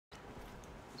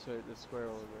right, the square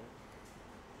one, right?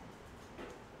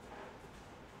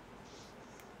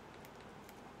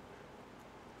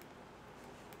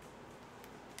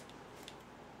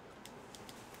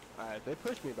 Alright, they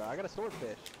pushed me, bro. I got a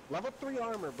swordfish. Level 3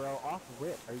 armor, bro. Off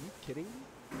rip. Are you kidding me?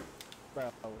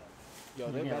 Bro.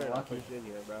 Yo, they better not push in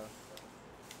here, bro.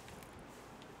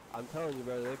 I'm telling you,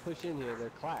 bro. They push in here. They're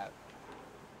clap.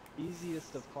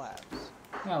 Easiest of claps.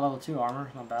 Yeah, level 2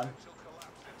 armor. Not bad.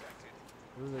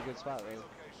 This is a good spot, though.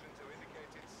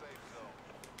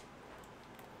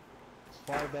 It's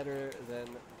far better than...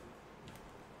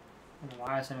 I don't know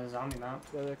why it's in a zombie map.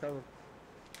 Yeah, they're coming.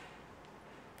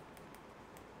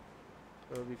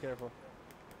 So be careful.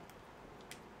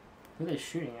 Who are they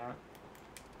shooting at?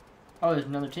 Oh, there's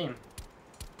another team.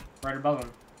 Right above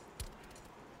them.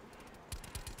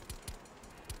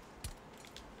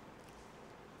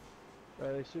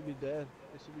 They should be dead.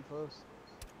 They should be close.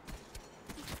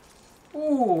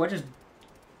 Ooh, I just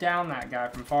downed that guy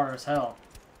from far as hell.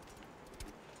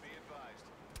 Be advised.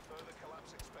 Further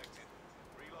collapse expected.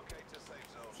 Relocate to safe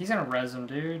zone. He's gonna res him,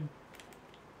 dude.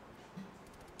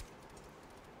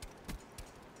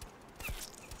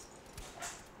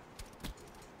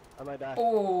 I might die.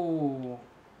 Oh,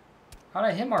 how'd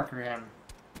I hit marker him?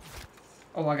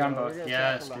 Oh, I got them both.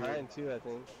 Yes, from dude. behind too, I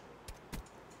think.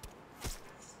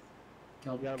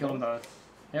 Killed them both.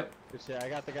 Yep. Good shit. I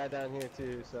got the guy down here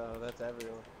too, so that's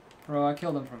everyone. Bro, I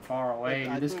killed him from far away.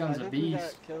 Dude, this gun's a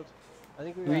beast. I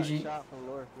think we Luigi, got shot from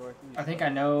northeast. I think I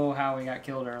know how we got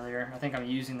killed earlier. I think I'm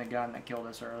using the gun that killed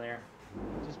us earlier.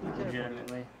 Just be careful.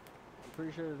 Legitimately. I'm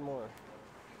pretty sure there's more.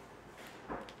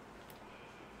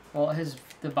 Well,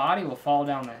 the body will fall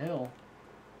down the hill,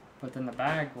 but then the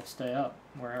bag will stay up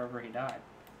wherever he died.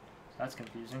 So that's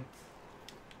confusing.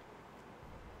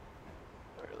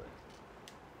 Really?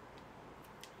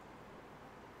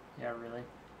 Yeah, really.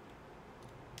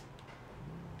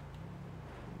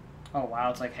 Oh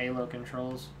wow, it's like Halo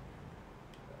controls.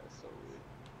 That's so weird.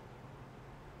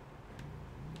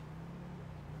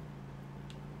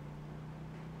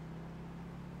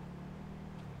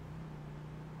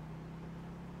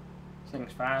 This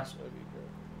thing's fast. That'd be great.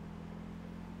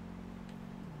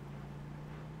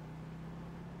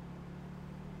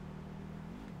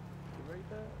 You rate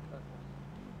that?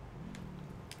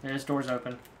 Yeah, this door's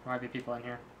open. There might be people in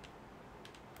here.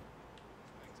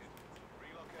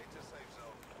 Relocate to safe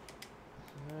zone.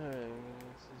 Alright,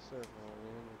 let's just circle,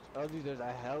 man. Oh, dude, there's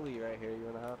a heli right here. You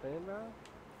wanna hop in, bro?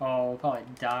 Oh, we'll probably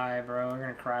die, bro. We're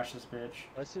gonna crash this bitch.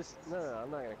 Let's just... No, I'm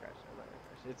not gonna crash it. I'm not gonna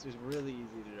crash it. It's just really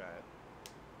easy to drive.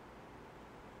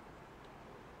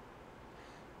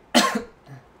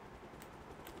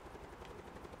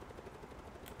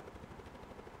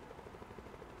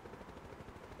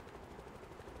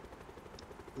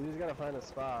 We just gotta find a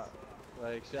spot.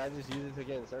 Like, should I just use it to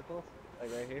get in circles?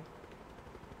 Like right here?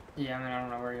 Yeah, I mean, I don't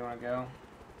know where you want to go.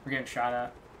 We're getting shot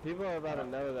at. People are about to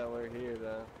know that we're here,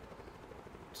 though.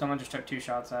 Someone just took 2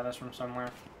 shots at us from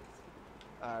somewhere.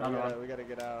 Alright, we gotta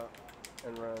get out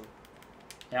and run.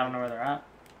 Yeah, I don't know where they're at.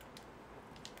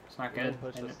 It's not They good.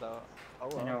 push us, though. Oh,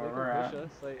 well, they know if where they we're push at. us,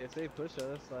 like, if they push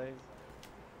us, like...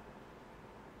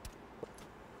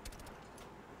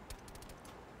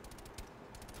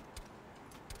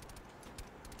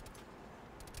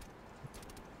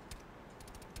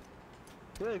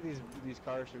 I feel like these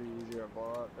cars should be easier to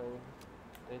blow up than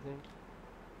anything.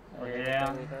 Or hit Yeah.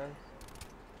 so many times.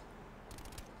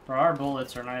 Bro, our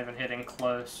bullets are not even hitting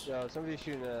close. Yo, somebody's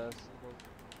shooting at us.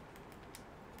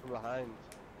 From behind.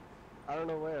 I don't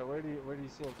know where. Where do you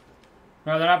see them?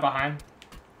 No, they're not behind.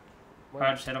 Where?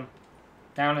 I just hit them.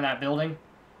 Down in that building.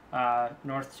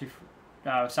 Southwest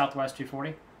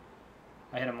 240.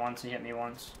 I hit him once, he hit me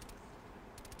once.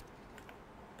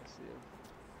 I see him.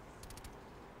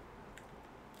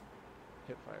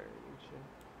 Hip fire and shit.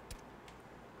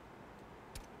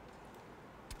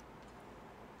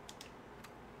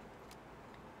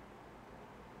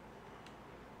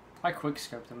 I quick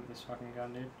scoped him with this fucking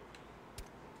gun, dude.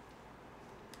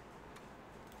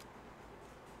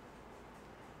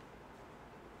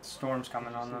 Storm's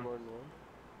coming on them. More than one?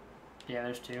 Yeah,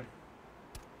 there's 2.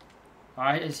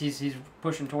 Alright, he's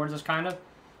pushing towards us, kind of.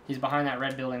 He's behind that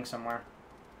red building somewhere.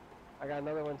 I got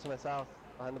another one to my south,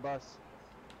 behind the bus.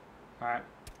 Alright.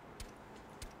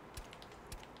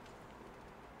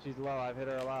 She's low, I've hit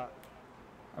her a lot.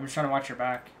 I'm just trying to watch your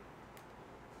back.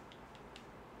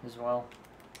 As well.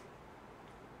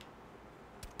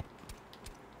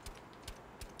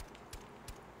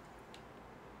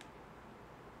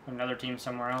 Another team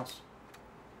somewhere else.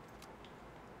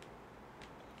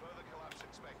 Further collapse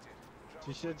expected.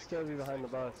 She should still be behind the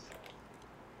bus.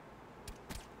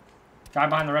 Guy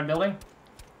behind the red building.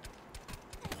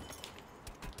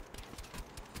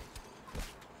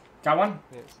 Got one?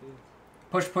 Can't see.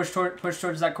 Push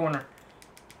towards that corner.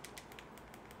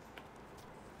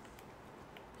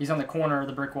 He's on the corner of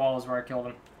the brick wall is where I killed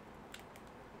him.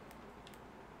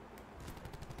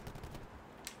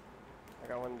 I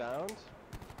got one downed.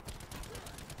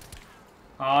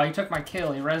 Oh, he took my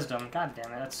kill. He rezzed him. God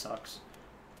damn it, that sucks.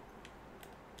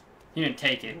 He didn't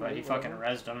take it, but he fucking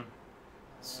rezzed him.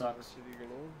 Sucks.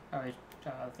 Oh, I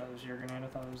thought that was your grenade. I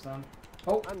thought it was them.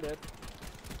 Oh, I'm dead.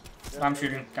 I'm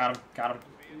shooting. Got him. Got him.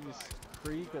 He's just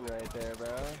creeping right there, bro.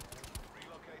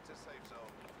 Relocate to safe zone.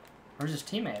 Where's his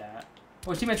teammate at?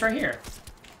 Oh, his teammate's right here.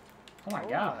 Oh my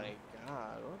god. Oh my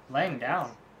god. Laying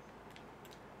down.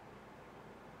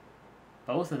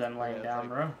 Both of them laying Yeah, down, like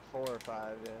bro. 4 or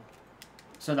 5, yeah.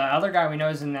 So the other guy we know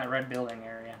is in that red building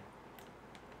area.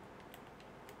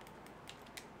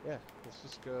 Yeah, let's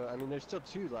just go. I mean, there's still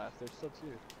 2 left. There's still 2.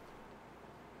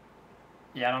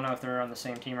 Yeah, I don't know if they're on the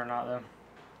same team or not, though.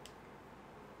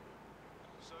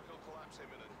 Circle collapse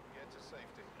imminent. Get to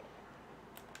safety.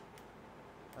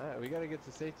 Alright, we gotta get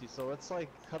to safety. So let's, like,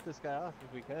 cut this guy off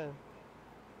if we can. And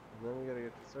then we gotta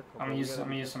get to circle. I'm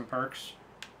gonna use some perks.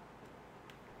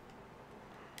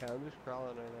 Yeah, I'm just crawling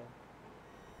right now.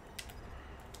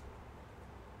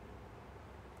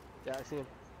 Yeah, I see him.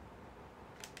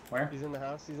 Where? He's in the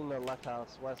house. He's in the left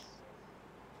house, west.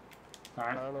 I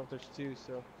Alright. don't know if there's 2,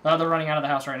 so. Oh, they're running out of the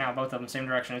house right now. Both of them, same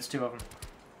direction. It's 2 of them.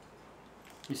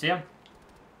 You see him?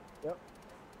 Yep.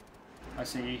 I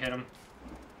see you hit him.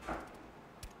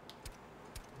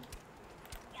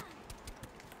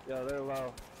 Yo, they're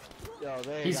low. Yo,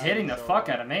 they. He's got hitting me the so fuck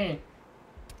low. out of me.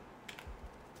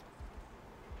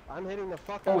 I'm hitting the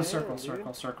fuck out Oh, of circle, him, circle,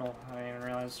 dude. circle. I didn't even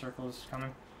realize circle was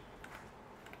coming.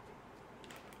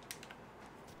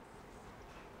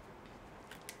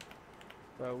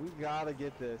 Bro, we gotta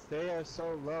get this. They are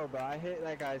so low, bro. I hit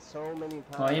that guy so many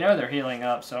times. Well, you know they're healing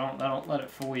up, so don't let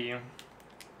it fool you.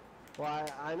 Well,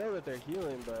 I know that they're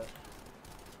healing, but.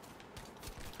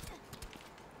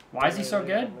 Why is he so Lay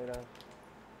good? down, lay down.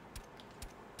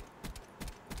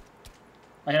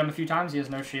 I hit him a few times. He has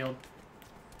no shield.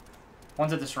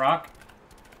 One's at this rock.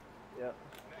 Yep.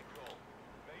 Net call.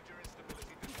 Major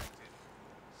instability detected.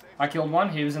 Safety I killed one.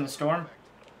 He was in the storm.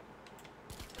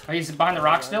 Oh, he's behind the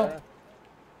rock still. Yeah.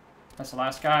 That's the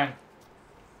last guy.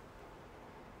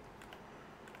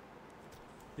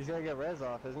 He's gonna get res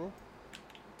off, isn't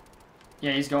he?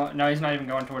 Yeah, he's going. No, he's not even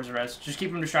going towards the res. Just keep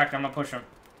him distracted. I'm gonna push him.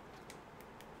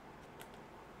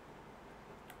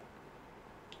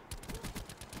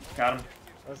 Got him.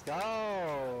 Let's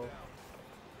go.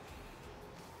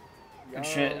 Good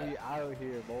shit. We out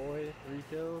here, boy. 3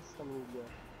 kills. How many we got?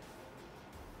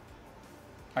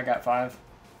 I got 5.